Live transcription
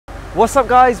What's up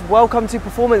guys, welcome to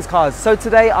Performance Cars. So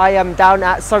today I am down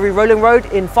at Surrey Rolling Road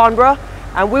in Farnborough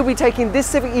and we'll be taking this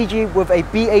Civic EG with a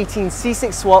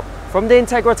B18C6 swap from the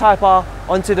Integra Type R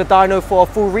onto the dyno for a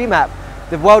full remap.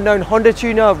 The well-known Honda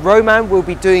tuner Romain will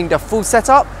be doing the full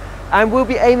setup and we'll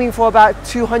be aiming for about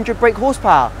 200 brake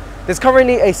horsepower. There's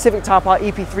currently a Civic Type R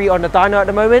EP3 on the dyno at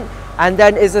the moment, and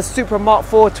then is a Supra Mark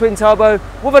IV twin turbo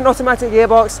with an automatic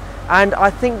gearbox, and I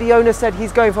think the owner said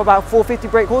he's going for about 450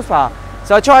 brake horsepower.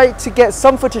 So I tried to get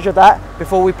some footage of that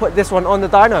before we put this one on the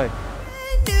dyno.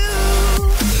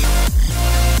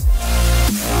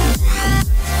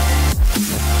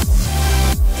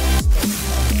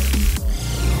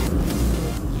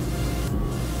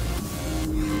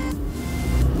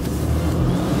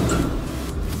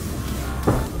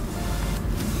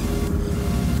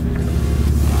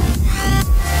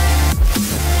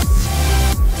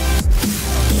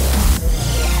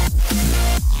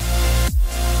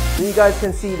 You guys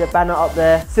can see the banner up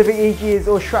there. Civic EG is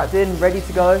all strapped in, ready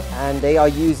to go, and they are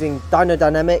using dyno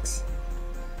dynamics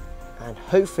and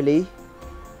hopefully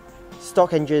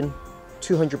stock engine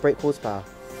 200 brake horsepower.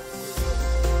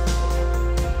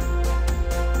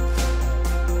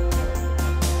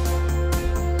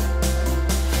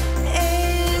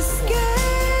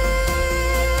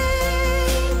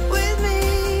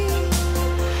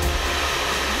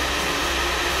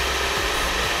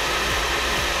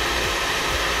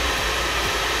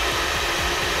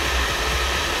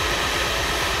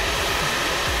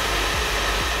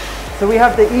 So we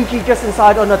have the EG just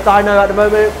inside on the dyno at the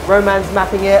moment. Romain's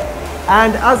mapping it.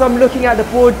 And as I'm looking at the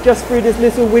board just through this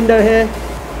little window here,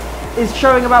 it's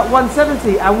showing about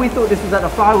 170, and we thought this was at the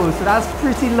flywheel, so that's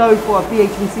pretty low for a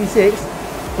B18C6.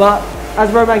 But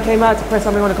as Romain came out to press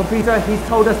something on the computer, he's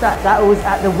told us that that was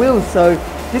at the wheels, so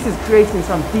this is creating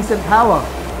some decent power.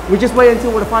 We just wait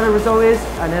until what the final result is,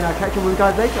 and then I'll catch up with you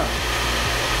guys later.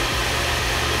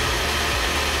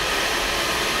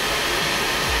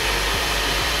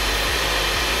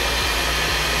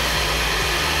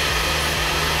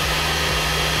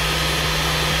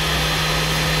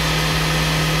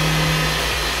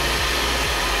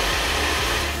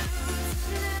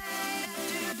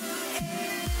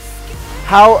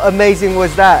 How amazing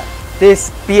was that? This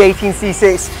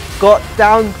B18C6 got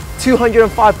down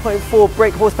 205.4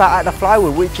 brake horsepower at the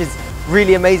flywheel, which is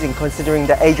really amazing considering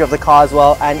the age of the car as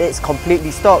well, and it's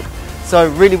completely stock. So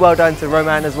really well done to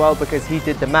Romain as well, because he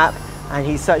did the map and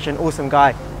he's such an awesome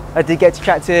guy. I did get to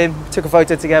chat to him, took a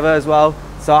photo together as well.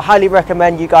 So I highly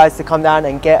recommend you guys to come down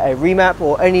and get a remap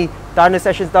or any dyno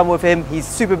sessions done with him. He's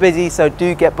super busy, so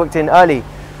do get booked in early.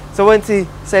 So I want to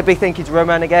say a big thank you to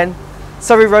Romain again.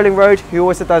 Surrey Rolling Road, who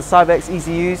also does Civic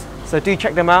ECUs, so do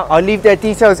check them out. I'll leave their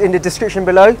details in the description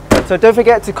below. So don't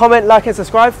forget to comment, like and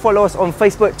subscribe. Follow us on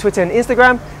Facebook, Twitter and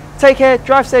Instagram. Take care,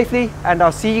 drive safely, and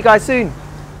I'll see you guys soon.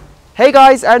 Hey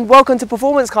guys, and welcome to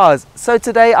Performance Cars. So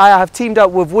today I have teamed up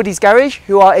with Woody's Garage,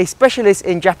 who are a specialist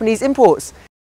in Japanese imports.